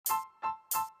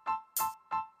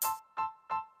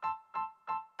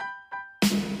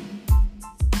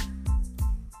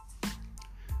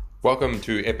Welcome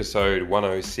to episode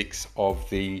 106 of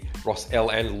the Ross L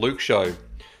and Luke Show.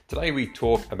 Today we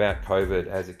talk about COVID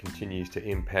as it continues to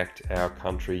impact our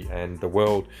country and the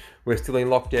world. We're still in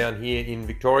lockdown here in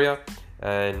Victoria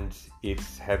and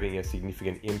it's having a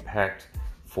significant impact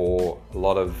for a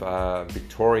lot of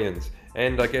Victorians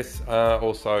and I guess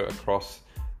also across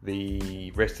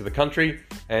the rest of the country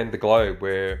and the globe,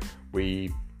 where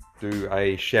we do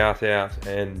a shout out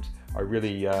and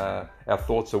our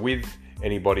thoughts are with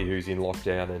anybody who's in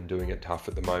lockdown and doing it tough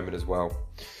at the moment as well.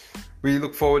 We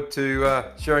look forward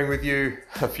to sharing with you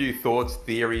a few thoughts,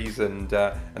 theories and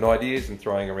ideas, and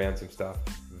throwing around some stuff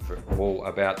all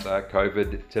about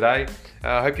COVID today.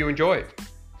 I hope you enjoy.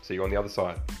 See you on the other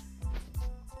side.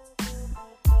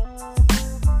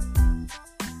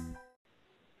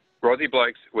 We're Aussie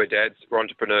blokes, we're dads, we're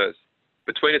entrepreneurs.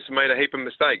 Between us we made a heap of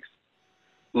mistakes,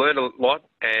 learned a lot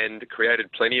and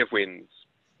created plenty of wins,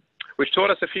 which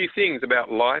taught us a few things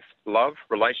about life, love,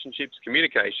 relationships,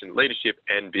 communication, leadership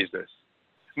and business.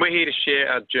 We're here to share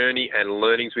our journey and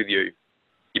learnings with you.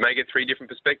 You may get 3 different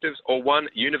perspectives or one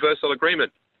universal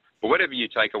agreement, but whatever you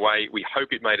take away, we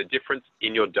hope it made a difference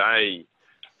in your day.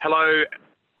 Hello,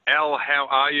 Al, how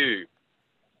are you?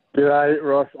 G'day,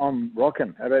 Ross. I'm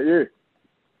rocking. How about you?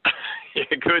 Yeah,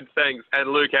 good, thanks.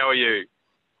 And Luke, how are you?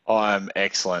 I'm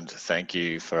excellent. Thank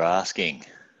you for asking.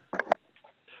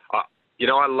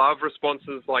 I love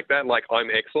responses like that, like I'm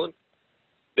excellent.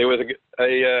 There was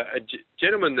a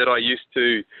gentleman that I used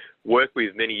to work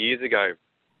with many years ago,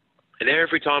 and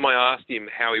every time I asked him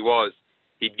how he was,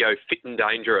 he'd go fit and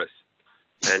dangerous.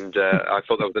 And I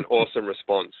thought that was an awesome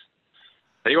response.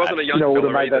 And he wasn't a young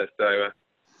fella either,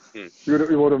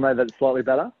 You would have made that slightly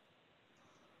better?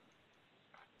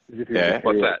 Yeah.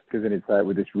 What's that? Because then he'd say it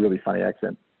with this really funny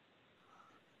accent.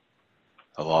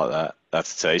 I like that.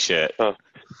 That's a t-shirt. Oh.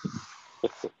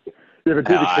 You ever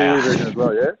do the Kiwi version as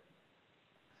well, yeah?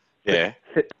 Yeah.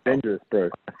 Fit dangerous,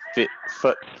 bro.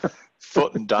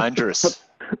 Foot and dangerous.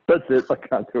 That's it. I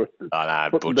can't do it. I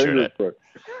know, butchered it. Bro.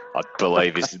 I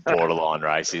believe this is borderline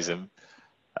racism.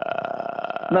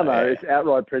 No, it's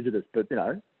outright prejudice, but,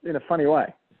 in a funny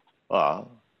way. Oh.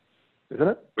 Isn't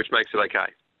it? Which makes it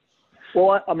okay.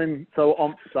 Well, I'm a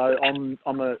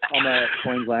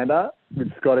Queenslander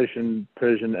with Scottish and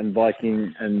Persian and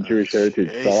Viking and Jewish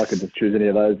heritage, so I could just choose any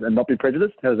of those and not be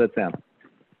prejudiced. How does that sound?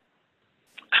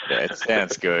 Yeah, it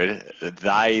sounds good. The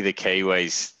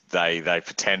Kiwis, they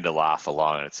pretend to laugh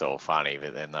alone. It's all funny,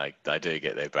 but then they do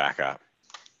get their back up.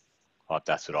 Like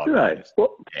that's what I've noticed.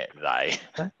 Yeah, they.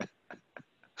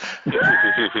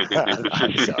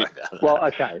 Well,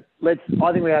 okay. I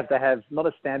think we have to have not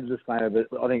a standard disclaimer, but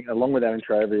I think along with our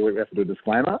intro every week we have to do a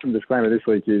disclaimer. And the disclaimer this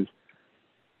week is,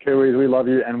 Kiwis, we love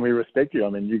you and we respect you. I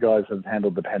mean, you guys have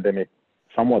handled the pandemic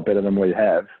somewhat better than we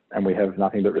have, and we have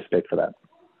nothing but respect for that.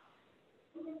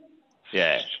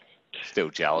 Yeah, still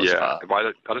jealous. Yeah,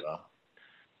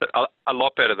 but a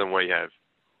lot better than we have.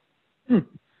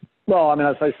 Well, I mean,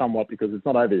 I say somewhat because it's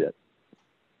not over yet.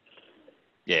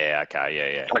 Yeah, okay,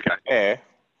 yeah. Okay. Yeah,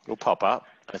 it'll pop up.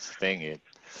 That's the thing. It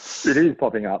is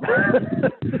popping up.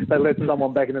 They let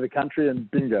someone back into the country and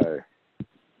bingo.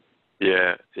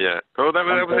 Yeah. Well, that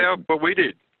was what we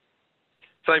did.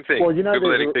 Same thing. Well, people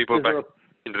letting people back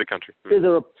into the country. There's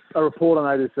a report on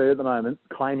ABC at the moment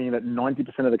claiming that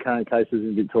 90% of the current cases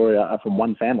in Victoria are from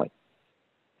one family.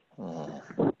 Oh.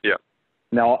 Yeah.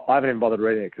 Now, I haven't even bothered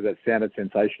reading it because that sounded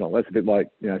sensational. That's a bit like,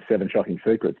 7 shocking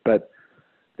secrets. But at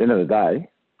the end of the day,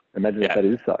 imagine if that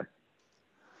is so.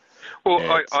 Well,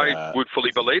 I would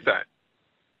fully believe that.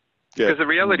 Yeah. Because the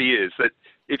reality is that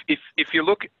if you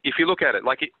look at it,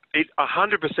 like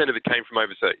 100% of it came from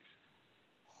overseas,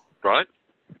 right?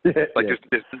 Yeah, like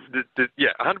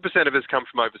 100% of us come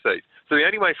from overseas. So the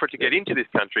only way for it to get into this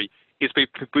country is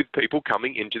with people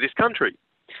coming into this country.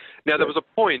 Now there was a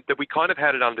point that we kind of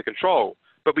had it under control,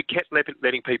 but we kept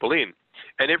letting people in,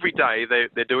 and every day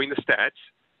they're doing the stats.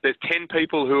 There's 10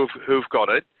 people who've got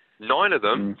it. 9 of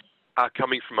them are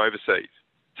coming from overseas.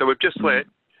 So we've just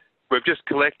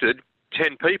collected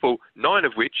 10 people, 9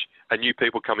 of which are new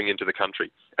people coming into the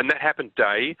country. And that happened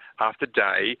day after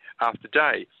day after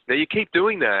day. Now you keep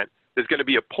doing that, there's going to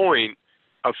be a point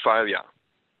of failure.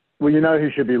 Well, you know who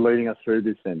should be leading us through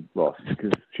this then, Ross,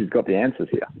 because she's got the answers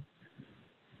here.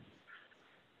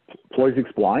 Please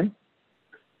explain.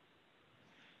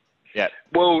 Yeah.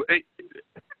 Well,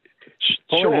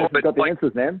 sure, but got the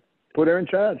answers, man. Put her in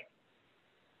charge.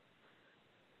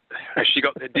 Has she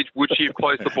would she have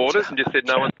closed the borders and just said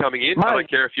no one's coming in? Mate, I don't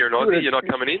care if you're an Aussie, you're not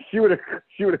coming in. She would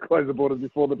have closed the borders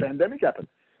before the pandemic happened.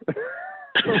 We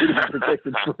would have been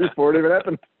protected before it even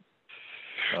happened.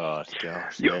 Oh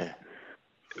gosh, yeah.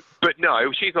 But no,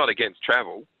 she's not against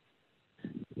travel.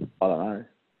 I don't know.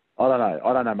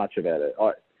 I don't know much about it.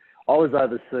 I was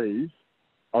overseas.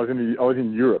 I was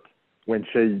in Europe when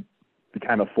she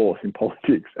became a force in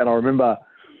politics, and I remember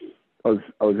I was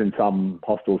in some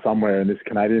hostel somewhere, and this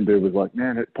Canadian dude was like,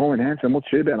 "Man, Pauline Hanson, what's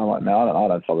she about?" And I'm like, "No, I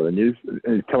don't follow the news."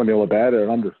 And he's telling me all about her,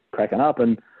 and I'm just cracking up.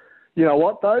 And you know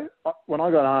what though? When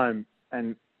I got home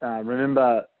and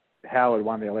remember Howard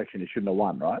won the election, he shouldn't have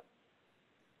won, right?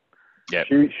 Yeah.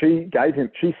 She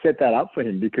set that up for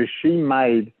him because she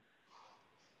made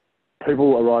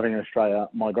people arriving in Australia,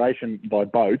 migration by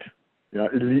boat,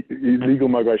 illegal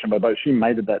migration by boat. She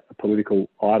made that a political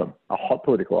item, a hot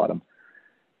political item.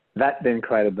 That then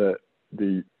created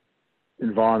the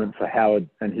environment for Howard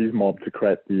and his mob to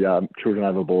create the children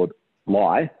overboard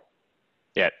lie,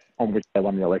 on which they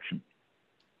won the election.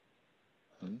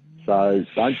 So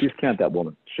don't discount that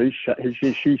woman. She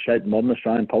shaped modern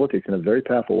Australian politics in a very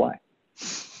powerful way.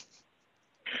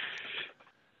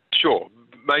 Sure,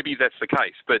 maybe that's the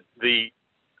case, but did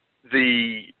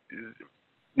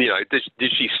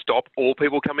she stop all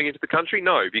people coming into the country?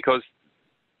 No, because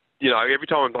every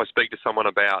time I speak to someone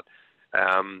about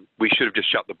we should have just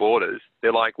shut the borders,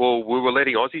 they're like, well, we were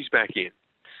letting Aussies back in.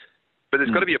 But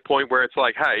there's got to be a point where it's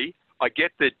like, hey, I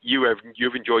get that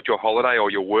you've enjoyed your holiday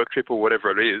or your work trip or whatever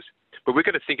it is, but we're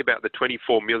going to think about the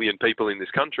 24 million people in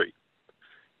this country.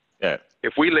 Yeah.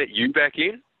 If we let you back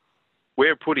in,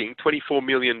 we're putting 24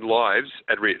 million lives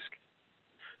at risk,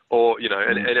 or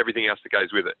and everything else that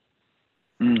goes with it.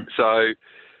 So,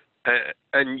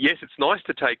 and yes, it's nice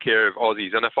to take care of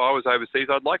Aussies. And if I was overseas,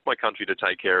 I'd like my country to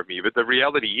take care of me. But the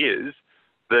reality is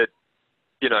that,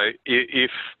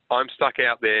 if I'm stuck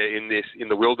out there in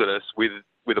the wilderness with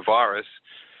a virus,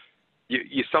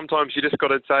 you sometimes you just got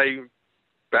to say,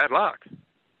 bad luck.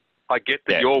 I get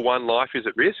that your one life is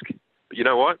at risk, but you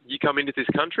know what? You come into this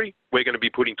country, we're going to be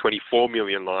putting 24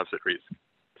 million lives at risk.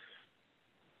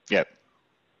 Yep.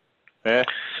 Yeah.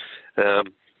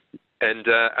 And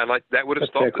like that would have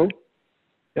stopped cool.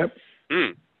 it. Yep.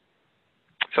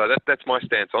 So that's my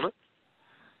stance on it.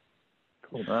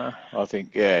 Cool. I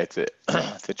think it's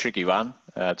a tricky one.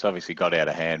 It's obviously got out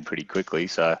of hand pretty quickly.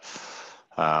 So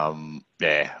not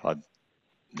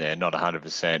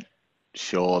 100%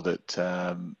 sure that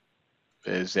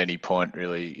there's any point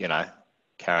really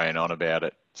carrying on about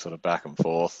it sort of back and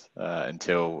forth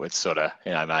until it's sort of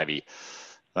maybe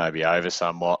over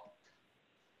somewhat.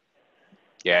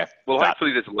 Yeah. Well,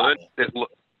 hopefully there's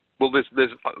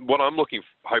what I'm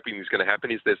hoping is going to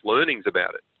happen is there's learnings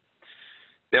about it.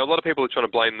 Now, a lot of people are trying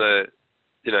to blame the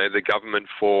government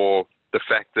for the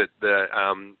fact that they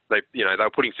were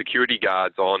putting security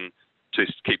guards on to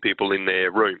keep people in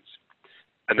their rooms,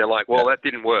 and they're like, well, that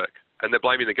didn't work, and they're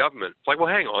blaming the government. It's like, well,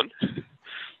 hang on,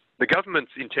 the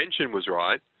government's intention was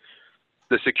right.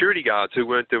 The security guards who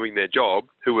weren't doing their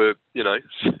job, who were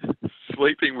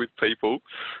sleeping with people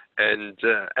and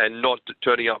not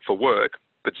turning up for work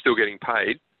but still getting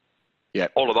paid,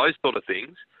 all of those sort of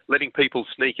things, letting people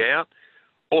sneak out,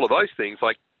 all of those things,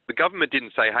 like the government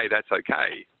didn't say, hey, that's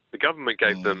okay. The government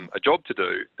gave them a job to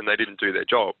do and they didn't do their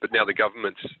job. But now the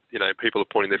government's, people are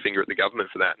pointing their finger at the government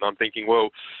for that. And I'm thinking, well,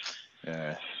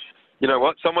 you know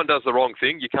what? Someone does the wrong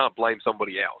thing. You can't blame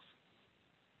somebody else.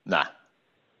 Nah.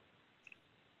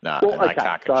 Well, and they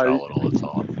can't control it all the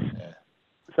time. Yeah.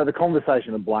 So the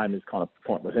conversation of blame is kind of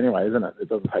pointless anyway, isn't it? It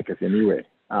doesn't take us anywhere.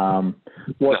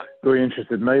 Really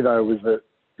interested me though was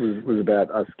about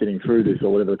us getting through this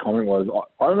or whatever the comment was.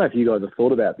 I don't know if you guys have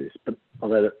thought about this, but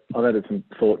I've had some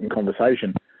thought and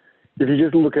conversation. If you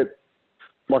just look at,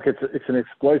 like, it's an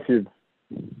explosive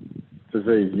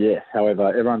disease, yes. However,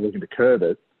 everyone's looking to curb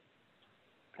it,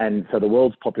 and so the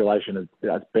world's population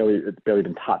it's barely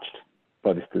been touched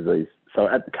by this disease. So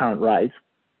at the current rate,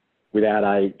 without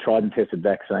a tried and tested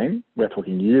vaccine, we're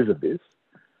talking years of this.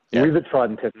 Yeah. With a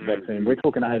tried and tested vaccine, we're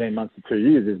talking 18 months to 2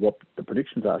 years is what the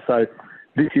predictions are. So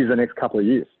this is the next couple of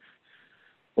years,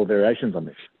 or variations on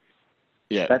this.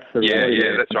 Yeah. That's the reality.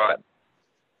 Yeah, that's right.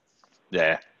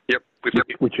 Yeah. Yep.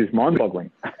 Which is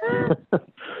mind-boggling. And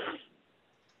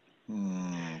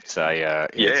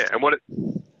what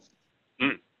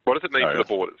does it mean for the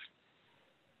borders?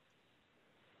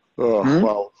 Well, we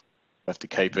have to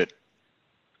keep it.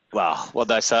 Well, what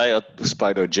they say, I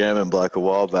spoke to a German bloke a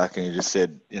while back and he just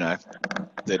said,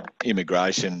 that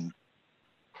immigration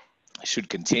should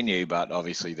continue, but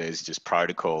obviously there's just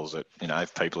protocols that,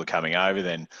 if people are coming over,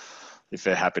 then if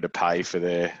they're happy to pay for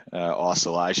their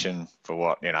isolation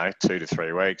for 2 to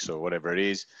 3 weeks or whatever it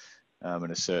is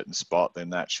in a certain spot, then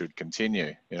that should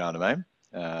continue. You know what I mean?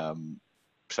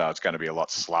 So it's going to be a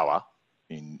lot slower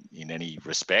in any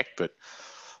respect, but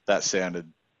that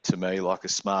sounded to me like a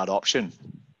smart option.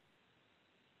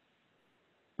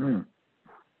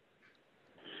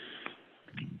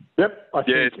 Yep, I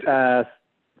think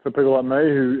for people like me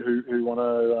who want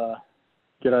to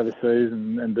get overseas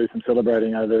and do some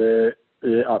celebrating over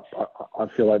there, I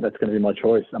feel like that's going to be my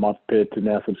choice. Am I prepared to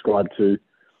now subscribe to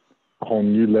a whole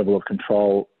new level of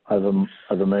control over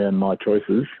me and my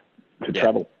choices to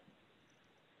travel?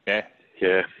 Yeah.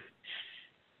 Yeah.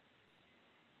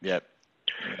 Yep.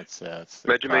 It's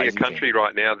Imagine being a country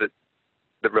right now that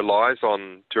relies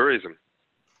on tourism.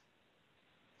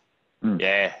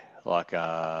 Yeah, like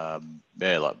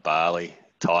like Bali,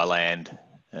 Thailand.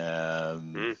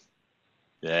 Yeah,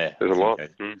 There's a lot.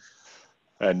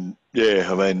 And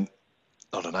yeah, I mean,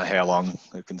 I don't know how long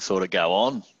it can sort of go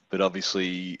on, but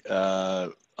obviously,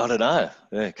 I don't know.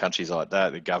 Yeah, countries like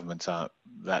that, the governments aren't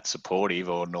that supportive,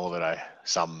 or nor that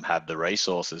some have the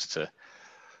resources to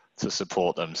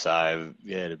support them. So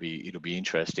yeah, it'll be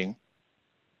interesting.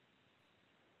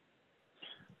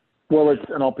 Well, it's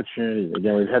an opportunity.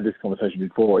 Again, we've had this conversation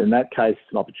before. In that case,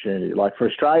 it's an opportunity. Like for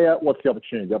Australia, what's the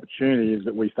opportunity? The opportunity is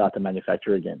that we start to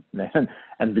manufacture again. And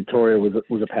Victoria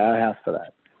was a powerhouse for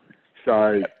that.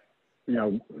 So,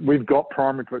 we've got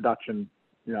primary production,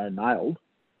 nailed.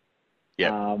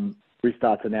 Yeah. We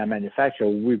start to now manufacture.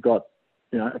 We've got,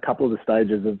 a couple of the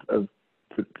stages of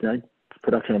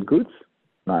production of goods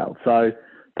nailed. So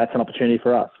that's an opportunity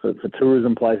for us. For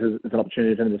tourism places, it's an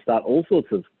opportunity for them to start all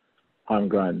sorts of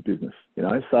homegrown business,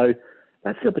 so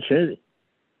that's the opportunity.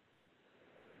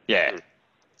 Yeah.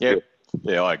 Yep.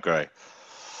 Yeah, I agree.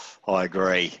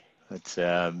 It's,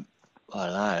 I don't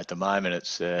know, at the moment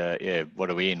it's, what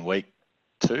are we in, week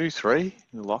 2, 3,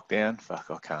 in the lockdown?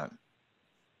 Fuck, I can't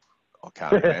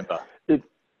remember.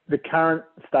 The current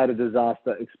state of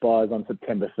disaster expires on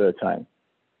September 13.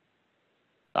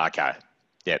 Okay.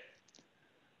 Yep.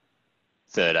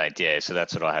 13th, yeah. So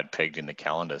that's what I had pegged in the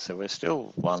calendar. So we're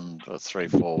still 1 or 3,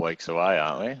 4 weeks away,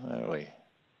 aren't we? Are we?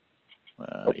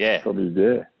 Yeah.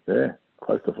 Probably, yeah.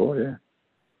 Close to 4, yeah.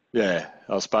 Yeah.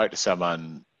 I spoke to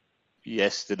someone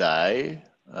yesterday,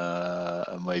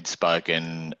 and we'd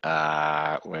spoken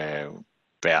about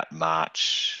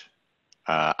March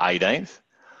 18th,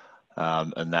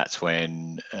 and that's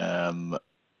when I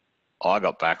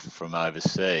got back from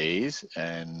overseas,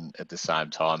 and at the same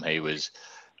time he was.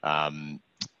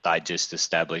 They just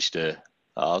established it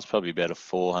was probably about a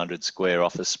 400 square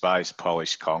office space,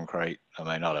 polished concrete. I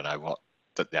mean, I don't know what,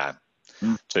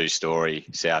 2-story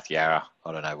South Yarra.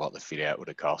 I don't know what the fit out would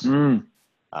have cost.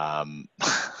 But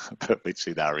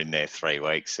literally they were in there 3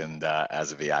 weeks, and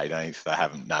as of the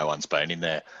 18th, no one's been in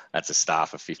there. That's a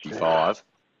staff of 55.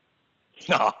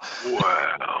 Oh,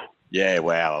 wow. Yeah,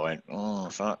 wow. I went, oh,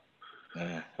 fuck.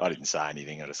 I didn't say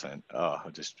anything. I just went, I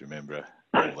just remember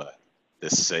all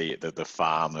the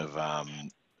farm of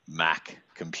Mac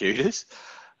computers,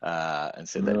 and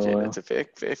said that's a fair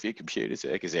few computers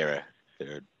there, because they're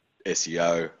an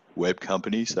SEO web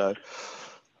company. So,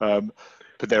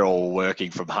 but they're all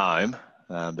working from home.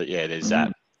 But yeah, there's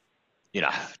that.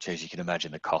 Geez, you can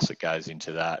imagine the cost that goes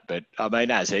into that. But I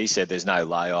mean, as he said, there's no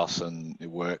layoffs and the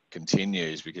work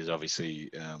continues, because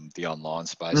obviously the online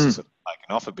space is sort of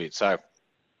taken off a bit. So,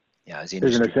 as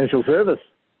industry, it's an essential service.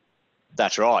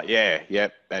 That's right. Yeah.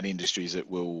 Yep. And industries that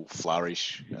will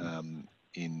flourish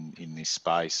in this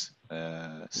space,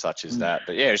 such as that.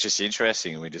 But yeah, it's just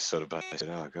interesting. And we just sort of both said,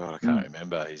 "Oh God, I can't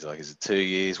remember." He's like, "Is it 2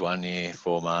 years, 1 year,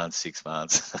 4 months, 6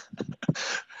 months?"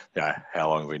 How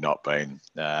long have we not been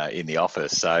in the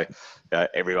office? So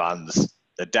everyone's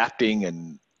adapting,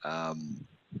 and I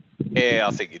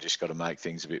think you just got to make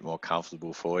things a bit more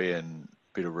comfortable for you, and a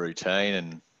bit of routine,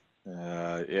 and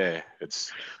it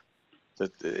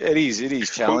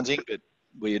is challenging, but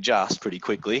we adjust pretty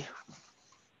quickly.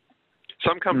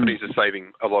 Some companies are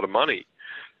saving a lot of money.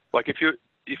 Like if you're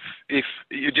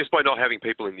just by not having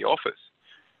people in the office.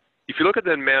 If you look at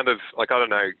the amount of, like, I don't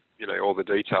know, all the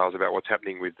details about what's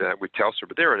happening with Telstra,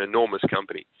 but they're an enormous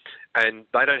company, and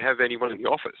they don't have anyone in the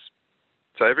office.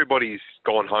 So everybody's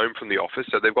gone home from the office.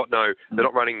 So they've got they're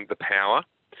not running the power,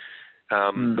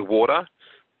 the water,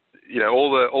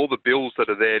 all the bills that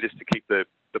are there just to keep the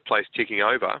place ticking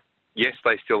over. Yes,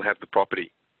 they still have the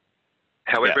property.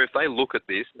 However, if they look at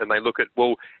this and they look at,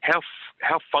 well,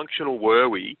 how functional were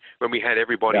we when we had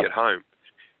everybody at home?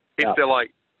 If they're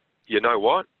like, you know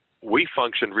what, we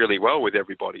function really well with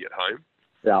everybody at home.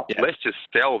 Let's just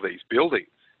sell these buildings.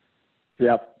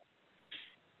 Yep.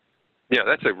 Yeah,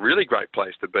 that's a really great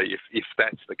place to be if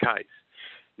that's the case.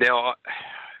 Now,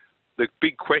 the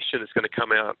big question that's going to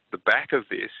come out the back of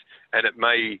this, and it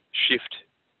may shift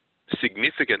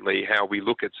significantly how we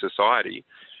look at society,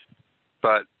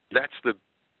 but that's the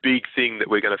big thing that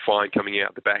we're going to find coming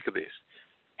out the back of this.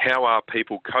 how are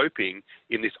people coping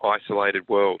in this isolated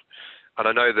world? And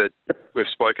I know that we've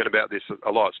spoken about this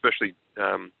a lot, especially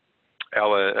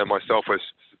Ella and myself have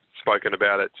spoken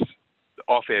about it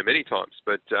off air many times,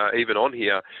 but even on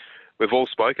here, we've all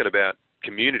spoken about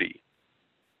community.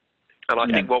 And I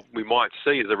think what we might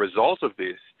see as a result of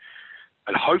this,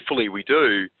 and hopefully we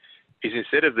do, is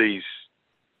instead of these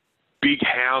big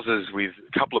houses with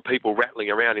a couple of people rattling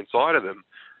around inside of them,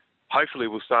 hopefully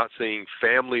we'll start seeing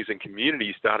families and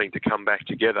communities starting to come back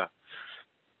together.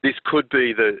 This could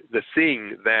be the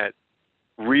thing that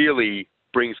really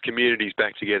brings communities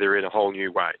back together in a whole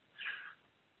new way.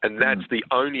 And that's the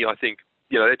only, I think,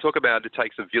 you know, they talk about it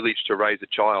takes a village to raise a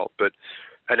child, but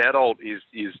an adult is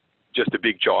just a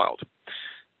big child.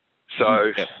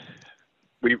 So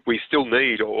we still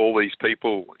need all these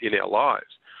people in our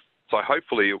lives. So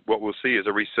hopefully what we'll see is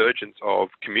a resurgence of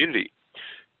community,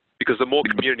 because the more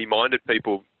community-minded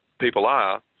people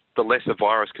are, the less a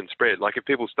virus can spread. Like if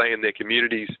people stay in their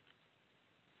communities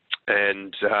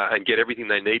and get everything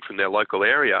they need from their local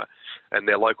area and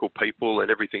their local people and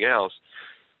everything else,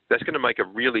 that's going to make a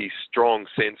really strong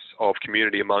sense of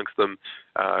community amongst them.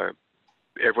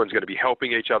 Everyone's going to be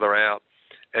helping each other out,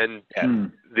 and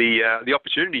the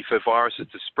opportunity for viruses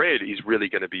to spread is really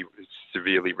going to be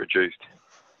severely reduced.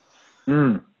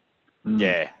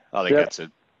 Yeah, I think that's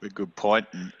a good point.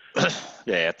 And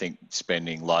yeah, I think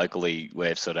spending locally,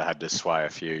 we've sort of had to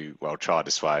tried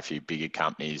to sway a few bigger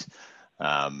companies,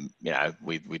 you know,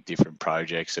 with different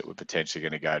projects that were potentially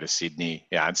going to go to Sydney.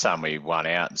 Yeah, and some we won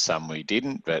out and some we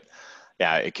didn't. But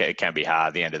yeah, it can be hard.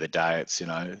 At the end of the day, it's, you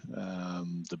know,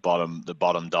 the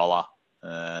bottom dollar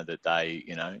that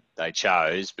they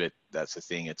chose. But that's the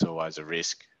thing; it's always a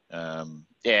risk.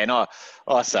 Yeah, and I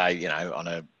say, you know, on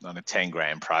a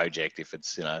 $10,000 project, if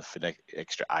it's, you know, for the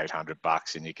extra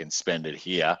 $800 and you can spend it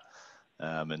here,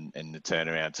 and the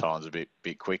turnaround time's a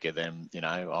bit quicker, then, you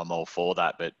know, I'm all for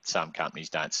that. But some companies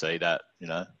don't see that, you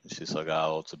know. It's just like,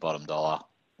 oh, it's a bottom dollar,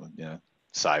 you know,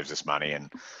 saves us money,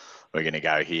 and we're going to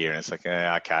go here. And it's like,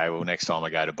 okay, well, next time I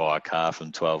go to buy a car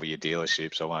from 12 of your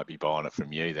dealerships, I won't be buying it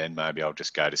from you then. Maybe I'll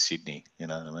just go to Sydney. You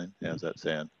know what I mean? How does that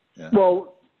sound? Yeah.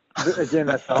 Well, again,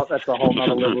 that's a whole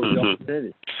other level of the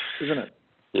opportunity, isn't it?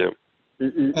 Yeah.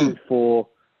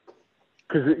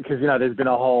 Because you know, there's been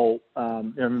a whole you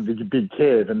know, the big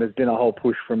Kev, and there's been a whole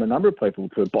push from a number of people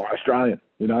to buy Australian,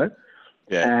 you know.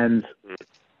 Yeah. And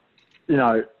you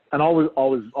know, and I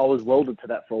was welded to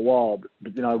that for a while,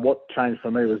 but you know, what changed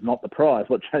for me was not the price.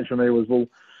 What changed for me was, well,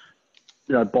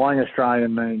 you know, buying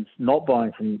Australian means not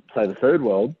buying from, say, the third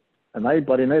world, and they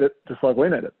bloody need it just like we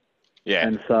need it. Yeah.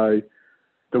 And so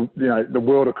the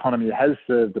world economy has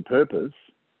served the purpose,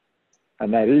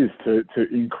 and that is to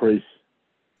increase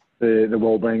the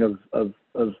well-being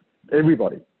of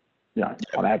everybody, you know,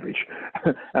 on average.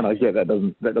 And I get that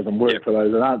doesn't work for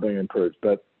those that aren't being improved,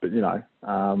 but you know,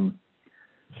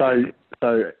 so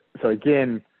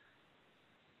again,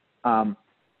 I'm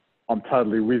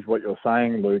totally with what you're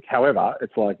saying, Luke. However,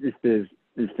 it's like if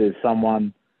there's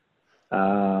someone,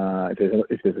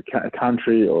 if there's a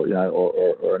country or, you know,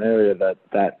 or an area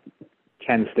that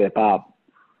can step up,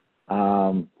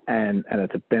 and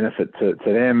it's a benefit to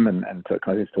them and to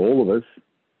kind of to all of us,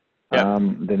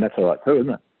 then that's all right too,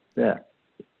 isn't it? Yeah.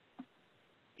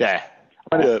 Yeah.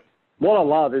 I mean, what I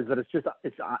love is that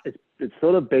it's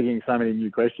sort of begging so many new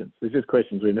questions. There's just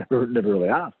questions we never really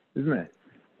asked, isn't it?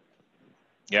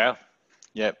 Yeah.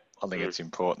 Yep. I think it's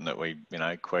important that we, you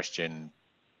know, question,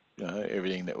 you know,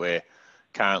 everything that we're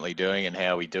currently doing and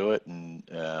how we do it. And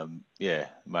yeah,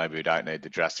 maybe we don't need to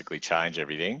drastically change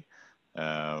everything.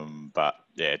 But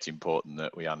yeah, it's important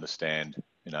that we understand,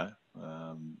 you know,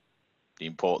 the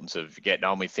importance of getting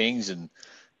on with things and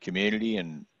community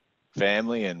and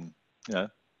family, and, you know,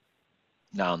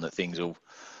 knowing that things will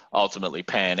ultimately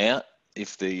pan out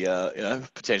if the, you know,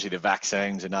 potentially the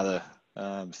vaccine's another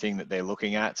thing that they're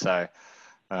looking at. So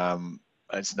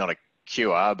it's not a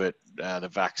cure, but the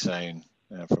vaccine,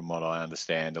 from what I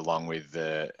understand, along with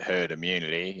the herd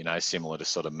immunity, you know, similar to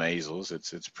sort of measles,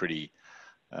 it's pretty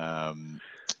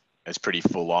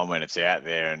full on when it's out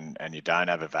there and you don't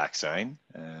have a vaccine.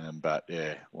 But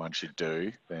yeah, once you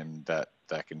do, then that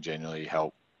can generally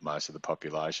help most of the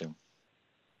population.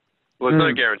 Well, there's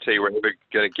no guarantee we're ever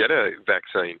going to get a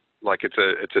vaccine. Like it's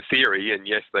a theory, and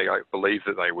yes, I believe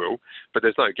that they will, but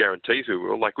there's no guarantees we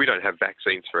will. Like we don't have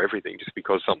vaccines for everything just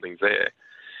because something's there.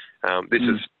 This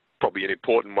is probably an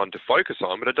important one to focus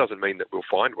on, but it doesn't mean that we'll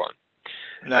find one.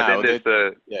 No, and then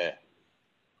there's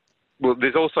well,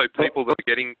 there's also people that are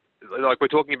getting, like we're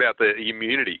talking about the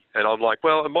immunity, and I'm like,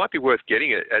 well, it might be worth getting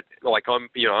it.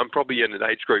 I'm probably in an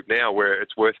age group now where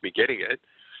it's worth me getting it.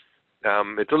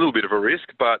 It's a little bit of a risk,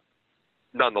 but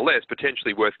nonetheless,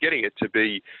 potentially worth getting it to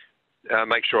be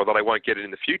make sure that I won't get it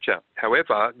in the future.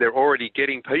 However, they're already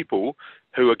getting people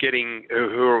who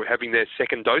are having their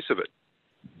second dose of it,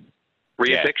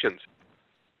 reinfections.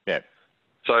 Yeah.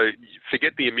 So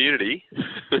forget the immunity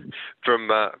from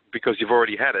because you've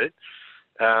already had it.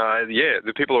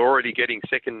 The people are already getting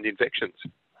second infections.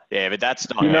 Yeah, but that's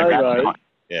not.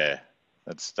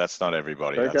 That's not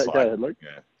everybody. Go ahead, Luke.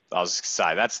 Yeah, I was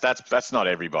say that's not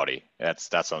everybody.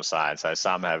 That's what I'm saying. So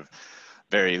some have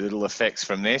very little effects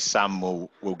from this. Some will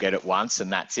get it once and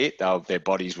that's it. Their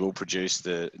bodies will produce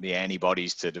the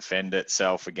antibodies to defend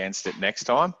itself against it next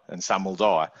time, and some will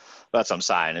die. That's what I'm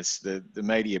saying. It's the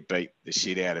media beat the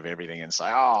shit out of everything and say,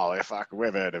 oh,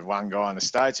 we've heard of one guy in the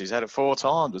States who's had it 4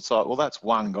 times. It's like, well, that's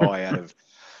one guy out of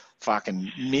fucking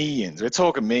millions. We're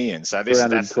talking millions. So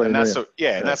that's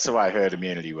the way herd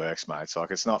immunity works, mate. It's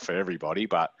like, it's not for everybody,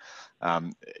 but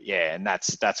and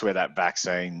that's where that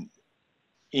vaccine,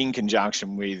 in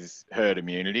conjunction with herd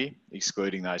immunity,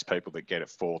 excluding those people that get it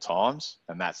 4 times,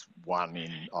 and that's one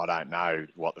in, I don't know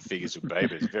what the figures would be,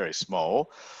 but it's very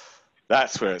small.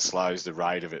 That's where it slows the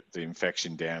rate of it, the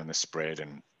infection down and the spread,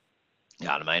 and you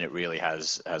know what I mean. It really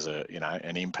has a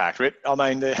an impact. I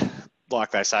mean,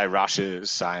 like they say, Russia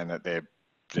is saying that they're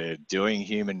doing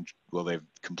they've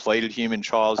completed human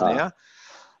trials now.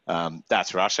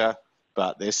 That's Russia,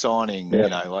 but they're signing.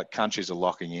 Like countries are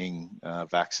locking in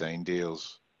vaccine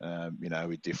deals.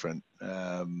 With different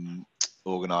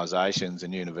organisations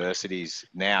and universities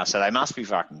now. So they must be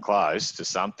fucking close to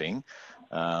something.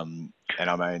 And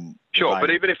I mean... Sure, but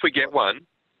even if we get one,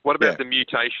 what about the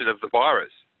mutation of the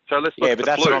virus? So let's look at the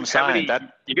flu. That's what I'm saying.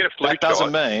 You get a flu that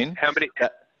doesn't shot, mean... How many...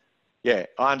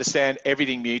 I understand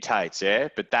everything mutates,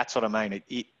 but that's what I mean.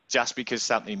 It just because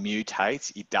something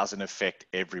mutates, it doesn't affect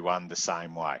everyone the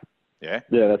same way. Yeah?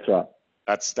 Yeah, that's right.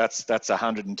 That's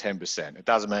 110%. It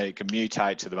doesn't mean it can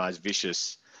mutate to the most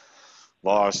vicious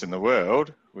virus in the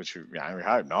world, which we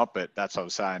hope not. But that's what I'm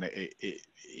saying.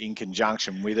 In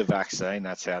conjunction with a vaccine,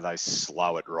 that's how they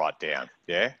slow it right down.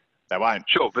 Yeah, they won't.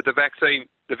 Sure, but the vaccine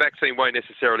won't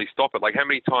necessarily stop it. Like how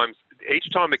many times? Each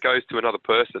time it goes to another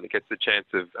person, it gets the chance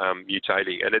of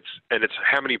mutating, and it's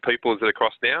how many people is it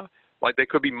across now? Like there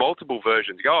could be multiple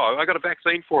versions. You go, oh, I got a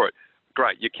vaccine for it.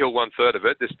 Great, you kill 1/3 of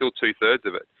it. There's still 2/3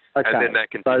 of it. Okay. And then that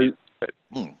continues.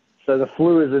 So the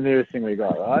flu is the nearest thing we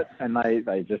got, right? And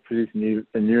they just produce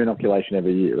a new inoculation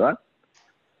every year, right?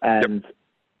 And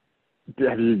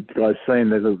have you guys seen?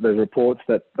 There's reports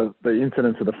that the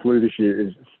incidence of the flu this year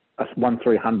is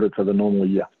 1/300th of the normal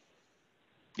year.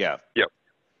 Yeah. Yep.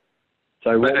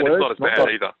 So what and works? It's not as bad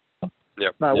either.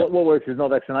 Yep. No, yep. What works is not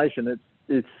vaccination.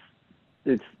 It's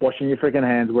washing your freaking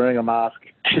hands, wearing a mask,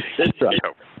 etc.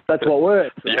 Yep. That's what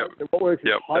works. Right? Yep. What works is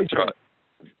hygiene. That's right.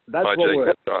 That's hygiene, what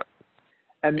works. That's right.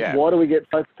 And why do we get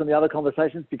focused on the other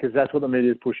conversations? Because that's what the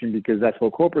media is pushing, because that's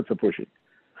what corporates are pushing.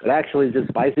 But actually,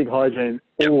 just basic hygiene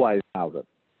always nails it.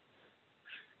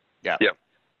 Yeah. Yeah.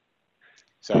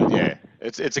 So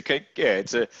it's a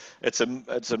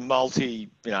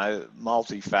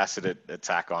multifaceted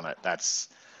attack on it. That's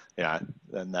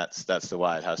and that's the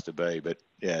way it has to be. But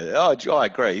I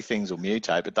agree, things will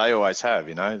mutate, but they always have.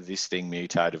 This thing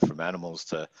mutated from animals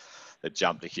that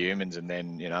jumped to humans, and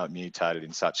then it mutated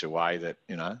in such a way that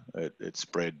it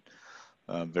spread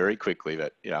very quickly.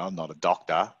 That I'm not a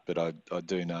doctor, but I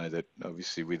do know that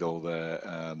obviously with all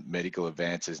the medical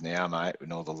advances now, mate,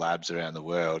 and all the labs around the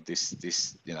world,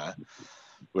 this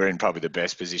we're in probably the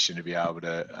best position to be able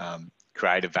to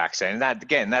create a vaccine. And that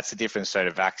again, that's the difference. So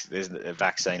there's a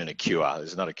vaccine and a cure.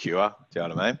 There's not a cure. Do you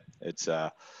know what I mean? It's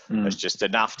just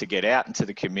enough to get out into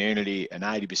the community, and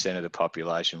 80% of the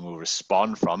population will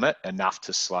respond from it enough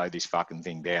to slow this fucking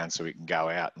thing down so we can go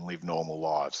out and live normal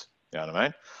lives. You know what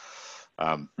I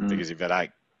mean? Because if it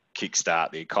don't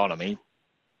kickstart the economy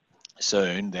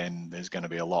soon, then there's going to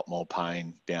be a lot more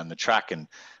pain down the track. And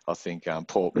I think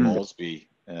Port Moresby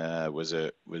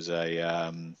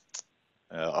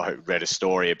I read a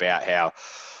story about how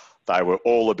they were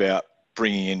all about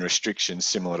bringing in restrictions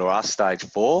similar to us, stage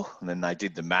 4, and then they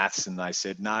did the maths and they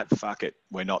said, no, fuck it,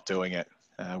 we're not doing it.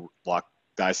 Like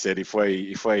they said, if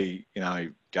we go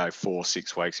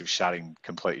 4-6 weeks of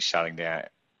completely shutting down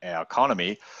our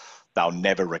economy, they'll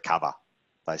never recover.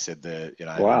 They said they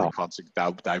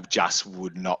just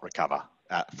would not recover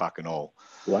at fucking all.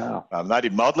 Wow. They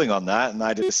did modelling on that, and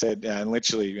they just said, and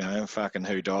literally, fucking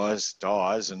who dies,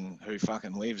 dies, and who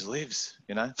fucking lives, lives.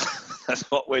 That's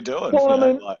what we're doing. Well,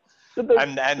 I mean,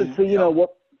 so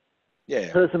what?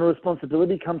 Yeah. Personal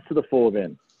responsibility comes to the fore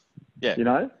then. Yeah.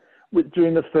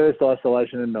 During the first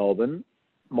isolation in Melbourne,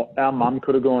 our mum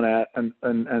could have gone out, and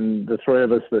the three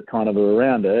of us that kind of were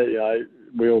around her, you know,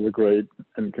 we all agreed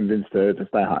and convinced her to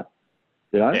stay home.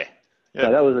 You know? Yeah.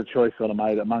 So that was a choice sort of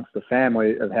made amongst the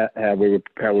family of how we would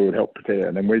help protect her.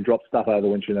 And then we dropped stuff over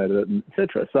when she needed it,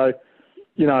 etc. So,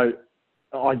 you know,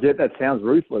 I get that sounds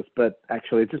ruthless, but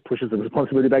actually it just pushes the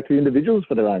responsibility back to the individuals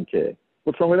for their own care.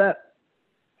 What's wrong with that?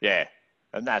 Yeah,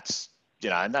 and that's, you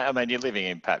know, I mean, you're living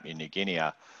in Papua New Guinea.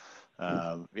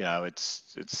 You know,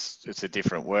 it's a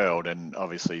different world, and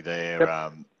obviously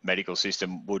their medical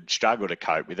system would struggle to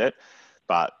cope with it,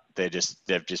 but they've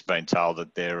just been told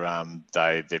that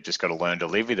they've just got to learn to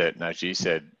live with it. And as you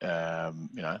said,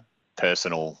 you know,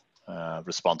 personal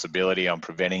responsibility on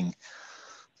preventing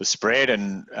the spread,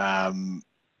 and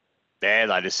they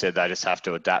just said they just have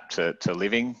to adapt to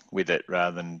living with it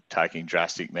rather than taking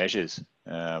drastic measures.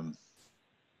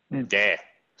 Yeah,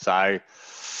 so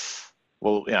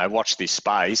well, you know, watch this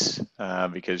space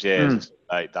because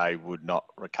they would not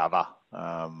recover,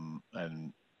 and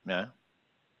you know.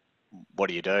 What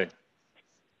do you do?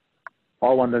 I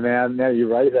wonder now you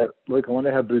raise that, Luke, I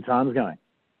wonder how Bhutan's going.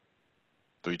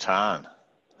 Bhutan?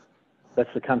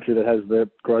 That's the country that has the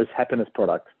gross happiness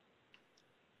product.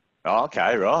 Oh,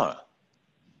 okay, right.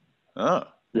 Oh.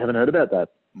 You haven't heard about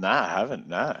that? No, I haven't,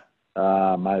 no.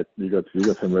 Mate, you got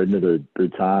some reading to do.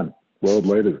 Bhutan, world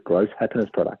leaders, gross happiness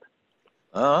product.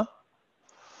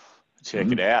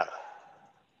 Check it out.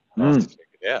 I'll have to check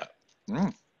it out.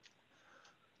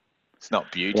 It's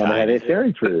not Bhutan. How they're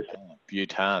faring through this?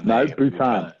 Bhutan. No,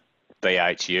 Bhutan.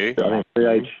 BHU. I think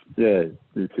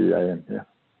BhuTan, yeah.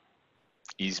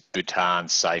 Is Bhutan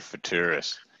safe for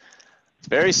tourists? It's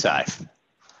very safe.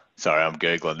 Sorry, I'm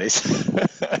Googling this.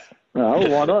 Oh,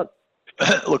 why not?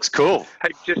 Looks cool. Hey,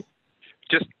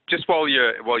 just while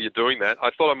you're doing that,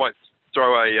 I thought I might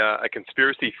throw a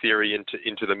conspiracy theory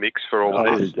into the mix for all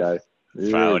of this. There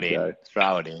you go.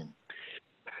 Throw it in.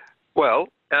 Well,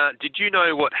 did you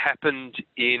know what happened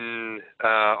in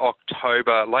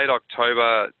late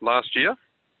October last year?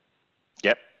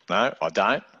 Yep. No, I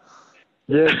don't.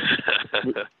 Yes.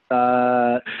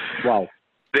 Well,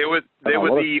 there were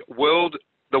the World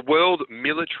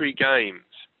Military Games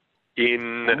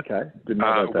in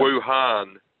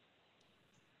Wuhan.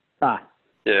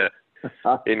 Yeah,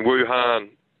 in Wuhan,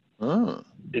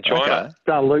 in China.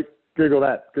 Okay. Luke, Google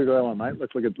that one, mate.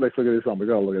 Let's look at this one. We've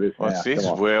got to look at this. What's this?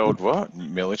 World what?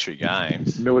 Military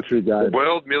Games. Military Games.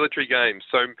 World Military Games.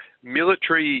 So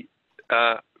military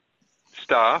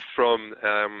staff from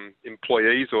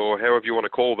employees, or however you want to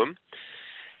call them,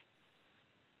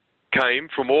 came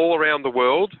from all around the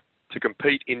world to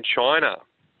compete in China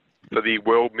for the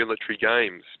World Military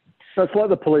Games. So it's like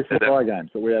the police and fire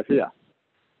games that we have here.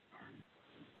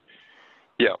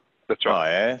 Yeah, that's right. Oh,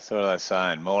 yeah? So what are they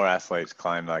saying? More athletes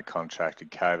claim they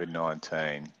contracted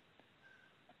COVID-19.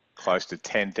 Close to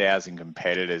 10,000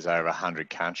 competitors over 100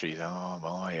 countries. Oh,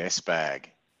 my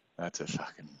S-bag. That's a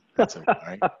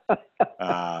worry.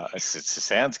 It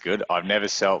sounds good. I've never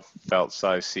felt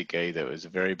so sick either. It was a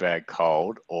very bad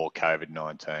cold or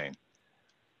COVID-19.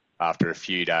 After a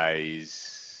few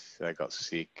days, they got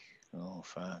sick. Oh,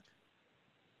 fuck.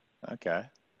 Okay.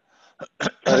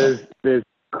 There's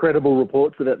credible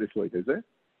reports of that this week, is there?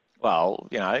 Well,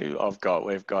 you know,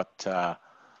 we've got. I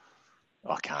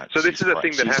can't. So this is a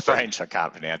thing that happened. French. I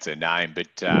can't pronounce her name, but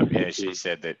yeah, she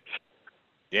said that.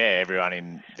 Yeah, everyone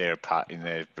in their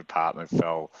department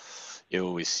fell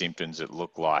ill with symptoms that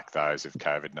look like those of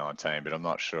COVID-19, but I'm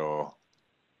not sure.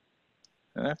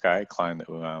 Okay, claimed that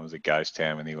Wuhan was a ghost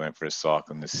town when he went for a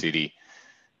cycle in the city.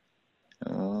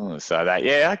 Oh, so that,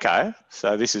 yeah, okay.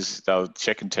 So they were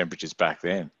checking temperatures back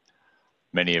then.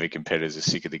 Many of the competitors are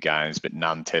sick of the games, but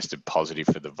none tested positive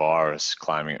for the virus,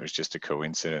 claiming it was just a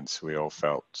coincidence. We all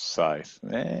felt safe.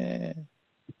 There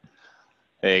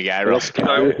you go, Ross.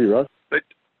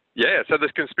 So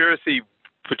this conspiracy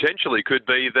potentially could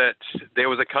be that there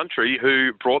was a country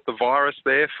who brought the virus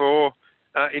there for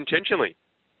intentionally.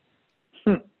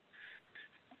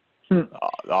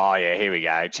 Oh, yeah, here we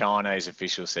go. Chinese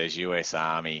official says US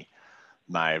Army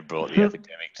may have brought the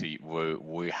epidemic to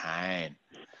Wuhan.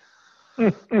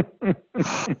 How's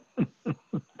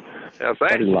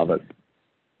that? I love it.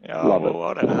 Oh, love it.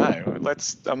 I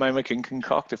don't know. We can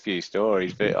concoct a few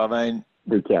stories, but I mean...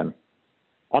 We can.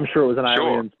 I'm sure it was an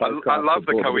alien spacecraft. I love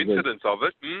the coincidence of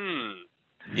it.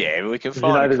 Yeah, we can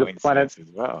find a coincidence as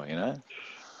well, you know.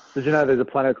 Did you know there's a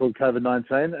planet called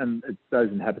COVID-19 and those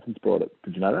inhabitants brought it?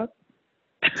 Did you know that?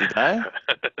 Did they?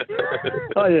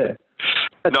 Oh, yeah.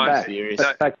 That's nice.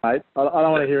 That's fact, mate. I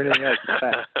don't want to hear anything else. It's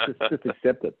fact. Just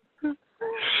accept it.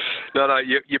 No,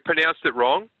 you pronounced it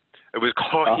wrong. It was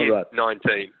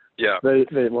COVID-19. Yeah. Well,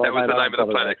 that was mate, the name of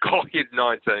the planet,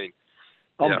 COVID-19.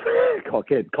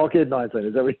 Cockhead 19.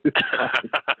 Is that what you're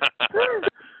saying?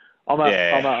 I'm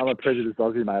a prejudiced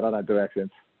Aussie, mate. I don't do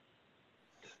accents.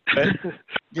 But,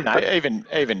 you know,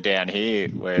 even down here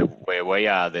where we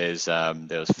are, there was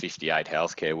 58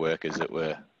 healthcare workers that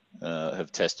were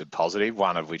have tested positive.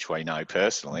 One of which we know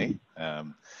personally.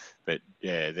 But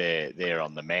yeah, they're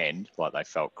on the mend. Like they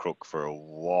felt crook for a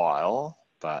while,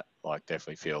 but like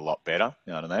definitely feel a lot better.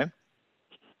 You know what I mean?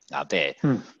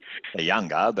 They're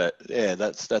younger, but yeah,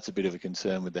 that's a bit of a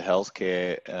concern with the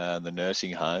healthcare, the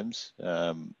nursing homes.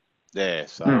 I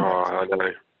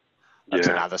know. That's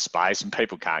another space, and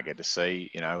people can't get to see,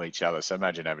 each other. So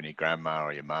imagine having your grandma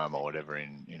or your mum or whatever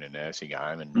in a nursing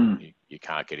home, and you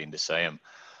can't get in to see them.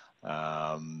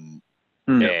 Yeah,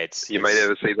 you may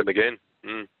never see them again.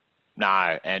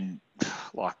 No, and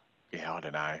like, yeah, I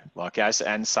don't know. Like,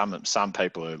 and some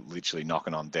people are literally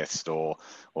knocking on death's door,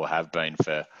 or have been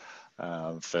for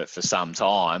some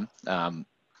time. And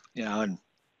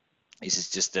this is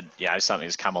just something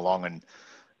that's come along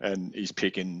and he's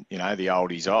picking, the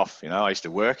oldies off. I used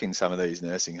to work in some of these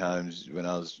nursing homes when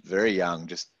I was very young,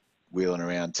 just wheeling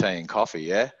around tea and coffee,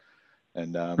 yeah.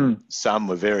 And some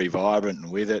were very vibrant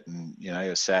and with it, and it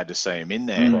was sad to see them in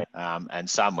there. And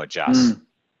some were just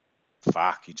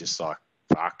fuck. You're just like,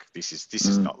 fuck. This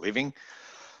is not living.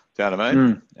 Do you know what I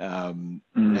mean?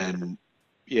 And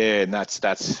yeah, and that's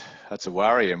a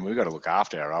worry, and we've got to look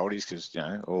after our oldies because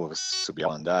all of us will be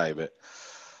one day, but.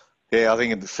 Yeah, I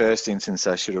think in the first instance,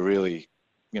 they should have really,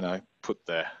 put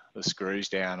the screws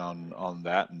down on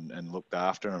that and looked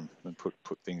after them and put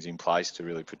things in place to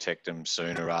really protect them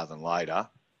sooner rather than later.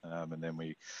 And then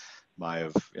we may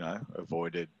have,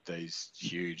 avoided these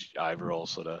huge overall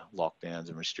sort of lockdowns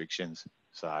and restrictions.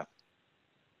 So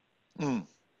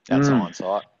that's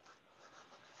hindsight.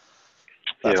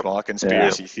 That's my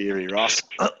conspiracy theory, Ross.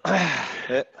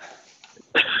 Yeah.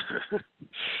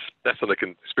 That's not a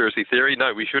conspiracy theory.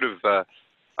 No, we should have.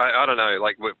 I don't know,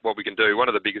 like what we can do. One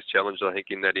of the biggest challenges I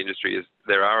think in that industry is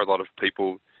there are a lot of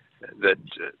people that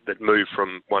move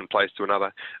from one place to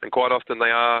another, and quite often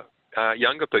they are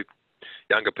younger people.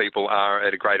 Younger people are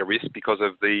at a greater risk because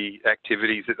of the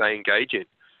activities that they engage in.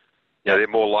 They're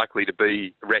more likely to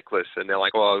be reckless, and they're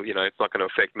like, well, it's not going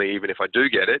to affect me even if I do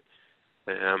get it.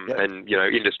 And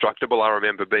indestructible. I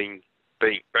remember being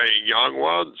young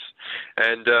once,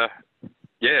 and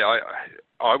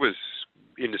I was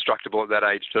indestructible at that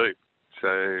age too.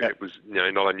 So it was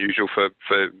not unusual for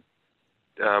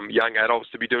young adults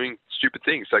to be doing stupid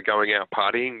things. So going out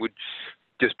partying would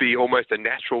just be almost a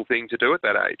natural thing to do at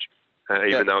that age,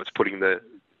 even though it's putting the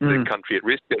country at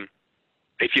risk. And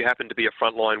if you happen to be a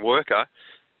frontline worker,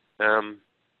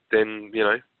 then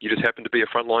you just happen to be a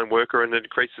frontline worker, and it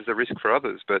increases the risk for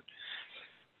others. But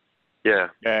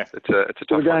it's a tough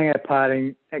one. We're going out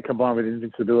partying and combined with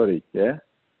invincibility, yeah?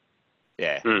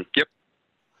 Yeah. Yep.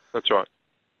 That's right.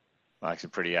 Makes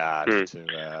it pretty hard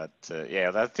to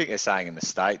I think they're saying in the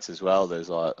States as well, there's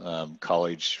like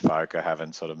college folk are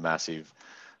having sort of massive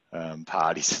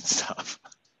parties and stuff.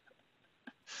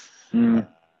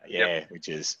 Which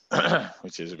is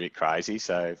a bit crazy.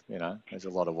 So, there's a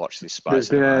lot of watch this space.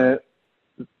 There's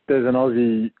an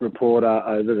Aussie reporter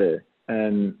over there,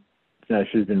 and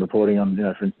she's been reporting on,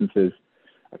 for instance,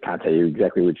 I can't tell you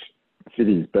exactly which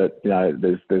cities, but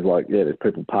there's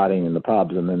people partying in the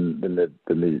pubs, and then the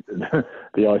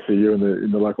ICU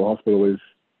in the local hospital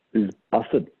is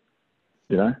busted.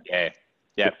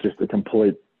 It's just a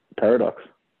complete paradox.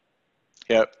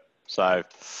 Yep. So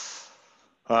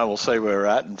we'll see where we're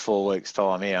at in 4 weeks'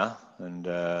 time here, and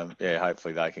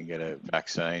hopefully they can get a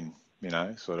vaccine,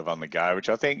 sort of on the go. Which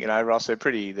I think, Ross, they're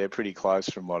pretty close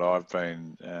from what I've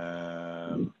been,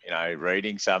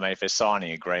 reading. So I mean, if they're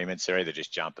signing agreements, they're either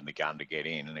just jumping the gun to get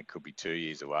in, and it could be 2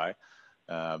 years away,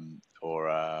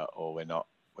 or we're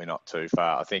not too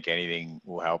far. I think anything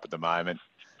will help at the moment.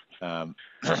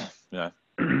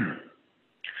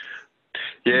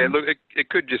 Yeah, look, it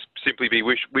could just simply be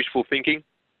wishful thinking.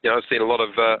 I've seen a lot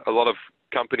of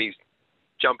companies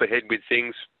jump ahead with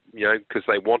things, because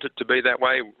they want it to be that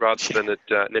way rather than it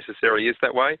necessarily is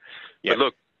that way. But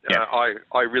look,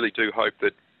 I really do hope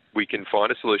that we can find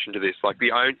a solution to this. Like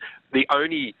the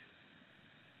only,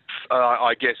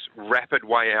 I guess, rapid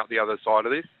way out the other side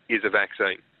of this is a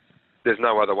vaccine. There's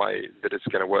no other way that it's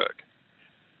going to work.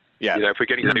 Yeah. If we're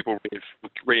getting people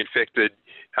reinfected,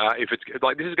 if it's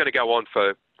like this is going to go on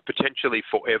for potentially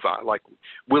forever. Like,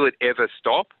 will it ever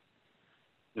stop?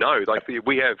 No. Like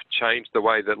we have changed the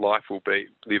way that life will be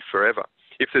lived forever.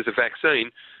 If there's a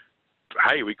vaccine,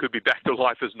 hey, we could be back to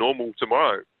life as normal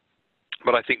tomorrow.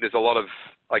 But I think there's a lot of,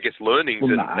 I guess, learnings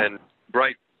and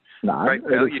great No, great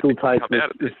it'll value still that can take come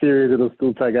out of the this. series. It'll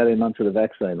still take 18 months with a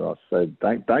vaccine, Ross. So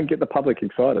don't get the public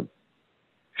excited.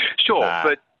 Sure,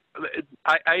 but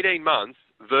 18 months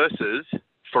versus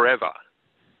forever.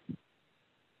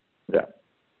 Yeah.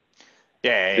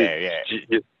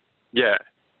 Yeah.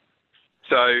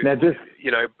 So, Now, just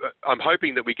I'm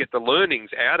hoping that we get the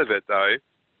learnings out of it, though,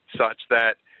 such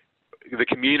that the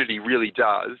community really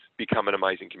does become an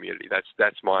amazing community.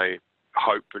 That's my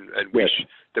hope and wish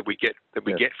that we get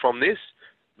from this.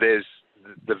 There's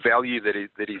the value that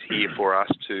is here for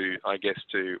us to, I guess,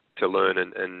 to learn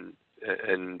and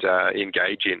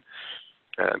engage in.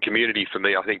 Community for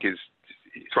me, I think, is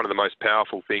one of the most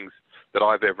powerful things that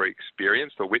I've ever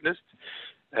experienced or witnessed,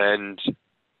 and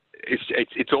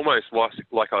it's almost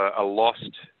like a lost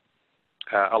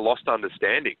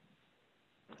understanding.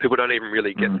 People don't even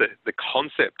really get the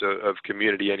concept of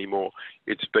community anymore.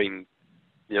 It's been,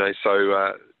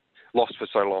 so lost for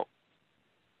so long.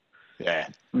 Yeah,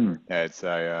 it's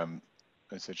a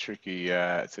tricky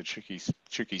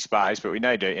space, but we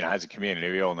need to, as a community,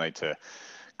 we all need to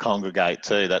congregate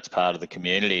too. That's part of the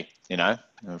community, and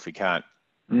if we can't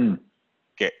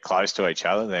get close to each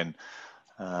other, then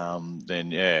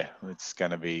it's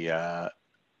going to be a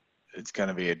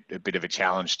bit of a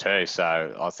challenge too.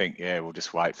 So I think we'll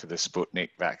just wait for the Sputnik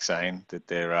vaccine that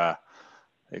they're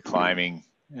claiming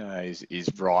is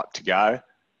ripe to go,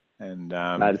 and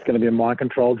mate, it's going to be a mind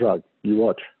control drug. You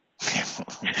watch.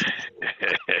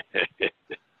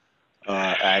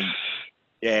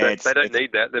 They don't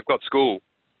need that. They've got school.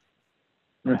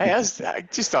 Hey,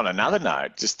 just on another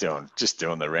note, just doing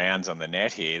the rounds on the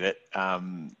net here, that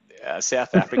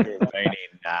South Africa have been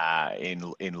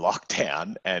in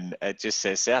lockdown, and it just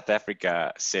says South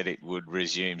Africa said it would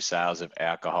resume sales of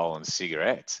alcohol and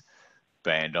cigarettes,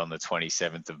 banned on the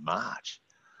 27th of March.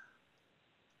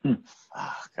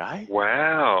 Okay.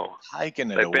 Wow. Taking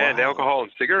it they away. banned alcohol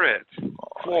and cigarettes.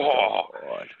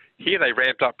 Here they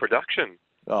ramped up production.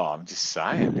 Oh, I'm just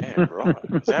saying. Yeah, right.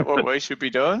 Is that what we should be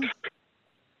doing?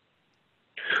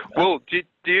 Well, do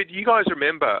you guys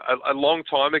remember a long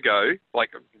time ago,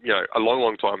 a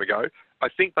long time ago, I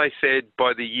think they said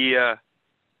by the year,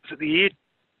 was it the year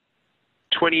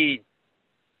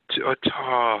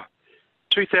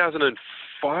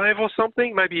 2005 or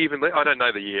something? Maybe even, I don't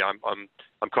know the year. I'm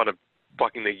kind of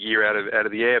plucking the year out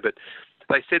of the air, but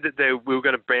they said that we were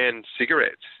going to ban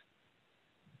cigarettes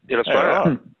in Australia. Oh,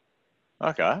 right.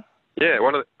 Okay. Yeah,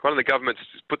 one of the governments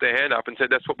put their hand up and said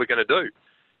that's what we're going to do.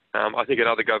 I think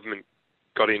another government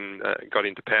got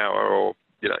into power, or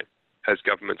as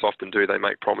governments often do, they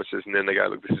make promises and then they go,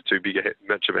 look, this is too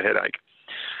much of a headache.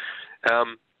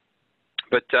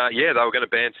 But they were going to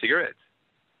ban cigarettes.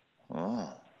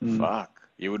 Oh, fuck!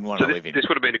 You wouldn't want to live in. This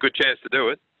would have been a good chance to do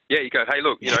it. Yeah, you go, hey,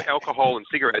 look, alcohol and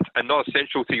cigarettes are not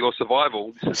essential to your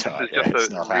survival. This is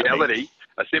just a reality,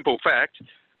 a simple fact.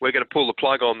 We're going to pull the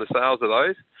plug on the sales of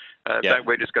those.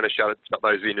 We're just going to shut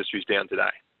those industries down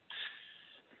today.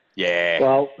 Yeah.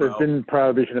 Well, there's been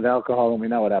prohibition of alcohol, and we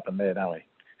know what happened there, don't we?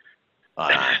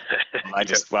 I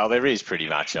know. There is pretty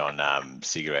much on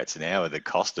cigarettes now. With the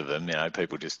cost of them,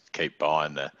 people just keep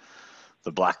buying the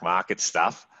black market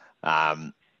stuff.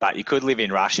 But you could live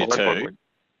in Russia too.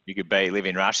 You could live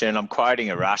in Russia, and I'm quoting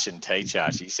a Russian teacher.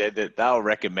 She said that they'll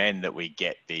recommend that we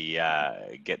get the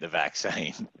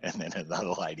vaccine, and then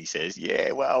another lady says,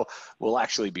 "Yeah, well, we'll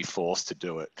actually be forced to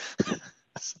do it."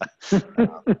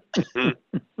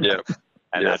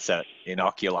 And that's an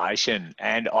inoculation.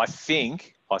 And I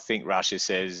think Russia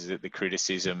says that the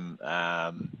criticism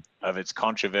of its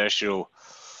controversial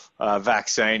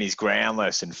vaccine is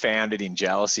groundless and founded in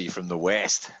jealousy from the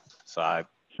West. So I'd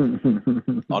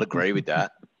agree with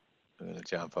that. I'm going to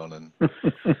jump on and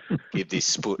give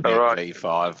this Sputnik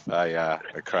V5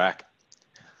 a crack.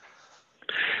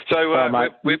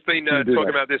 So we've been talking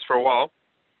about this for a while.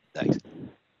 Thanks.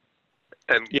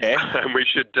 And we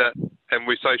should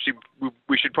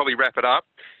probably wrap it up.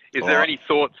 Is there any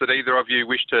thoughts that either of you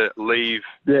wish to leave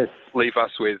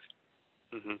us with?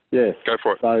 Mm-hmm. Yes. Go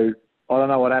for it. So I don't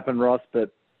know what happened, Ross, but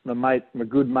my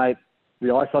good mate,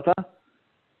 the ice otter,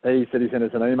 he said he sent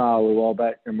us an email a while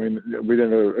back, and we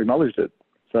never acknowledged it.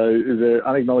 So is there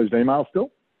unacknowledged email still?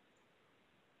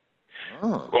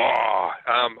 Oh. I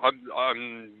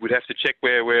would have to check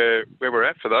where we're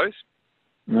at for those.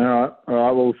 All right.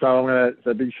 Well, so I'm going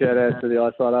to big shout out to the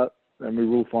ice otter, and we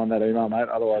will find that email, mate.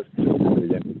 Otherwise, we'll do it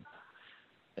again.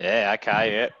 Yeah.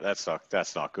 Okay. Yeah. That's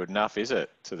not good enough, is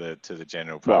it? To the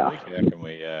general public. How can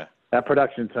we? Our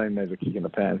production team needs a kick in the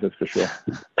pants, that's for sure.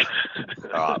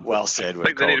 All right, well said. I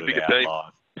think they need a bigger team.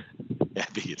 Live. Yeah,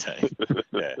 bigger team.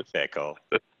 Yeah, fair call.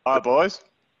 All right, boys.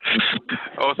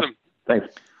 Awesome.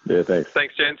 Thanks. Yeah, thanks.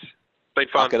 Thanks, gents. Been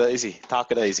fun. Talk it easy. Talk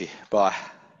it easy. Bye.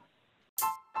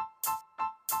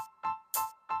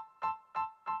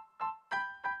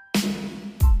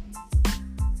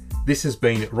 This has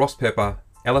been Ross Pepper,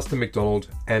 Alistair McDonald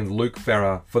and Luke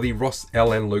Farrer for the Ross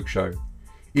L and Luke Show.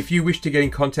 If you wish to get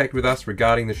in contact with us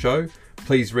regarding the show,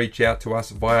 please reach out to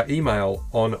us via email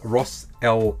on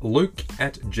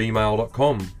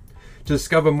rossluke@gmail.com. To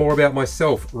discover more about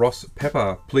myself, Ross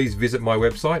Pepper, please visit my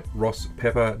website,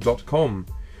 rosspepper.com.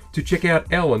 To check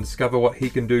out Al and discover what he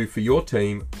can do for your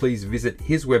team, please visit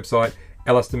his website,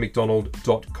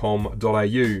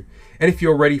 alistairmcdonald.com.au. And if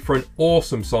you're ready for an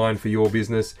awesome sign for your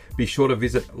business, be sure to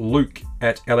visit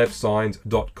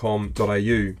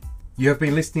luke@lfsigns.com.au. You have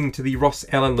been listening to the Ross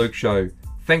L and Luke Show.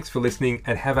 Thanks for listening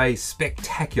and have a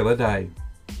spectacular day.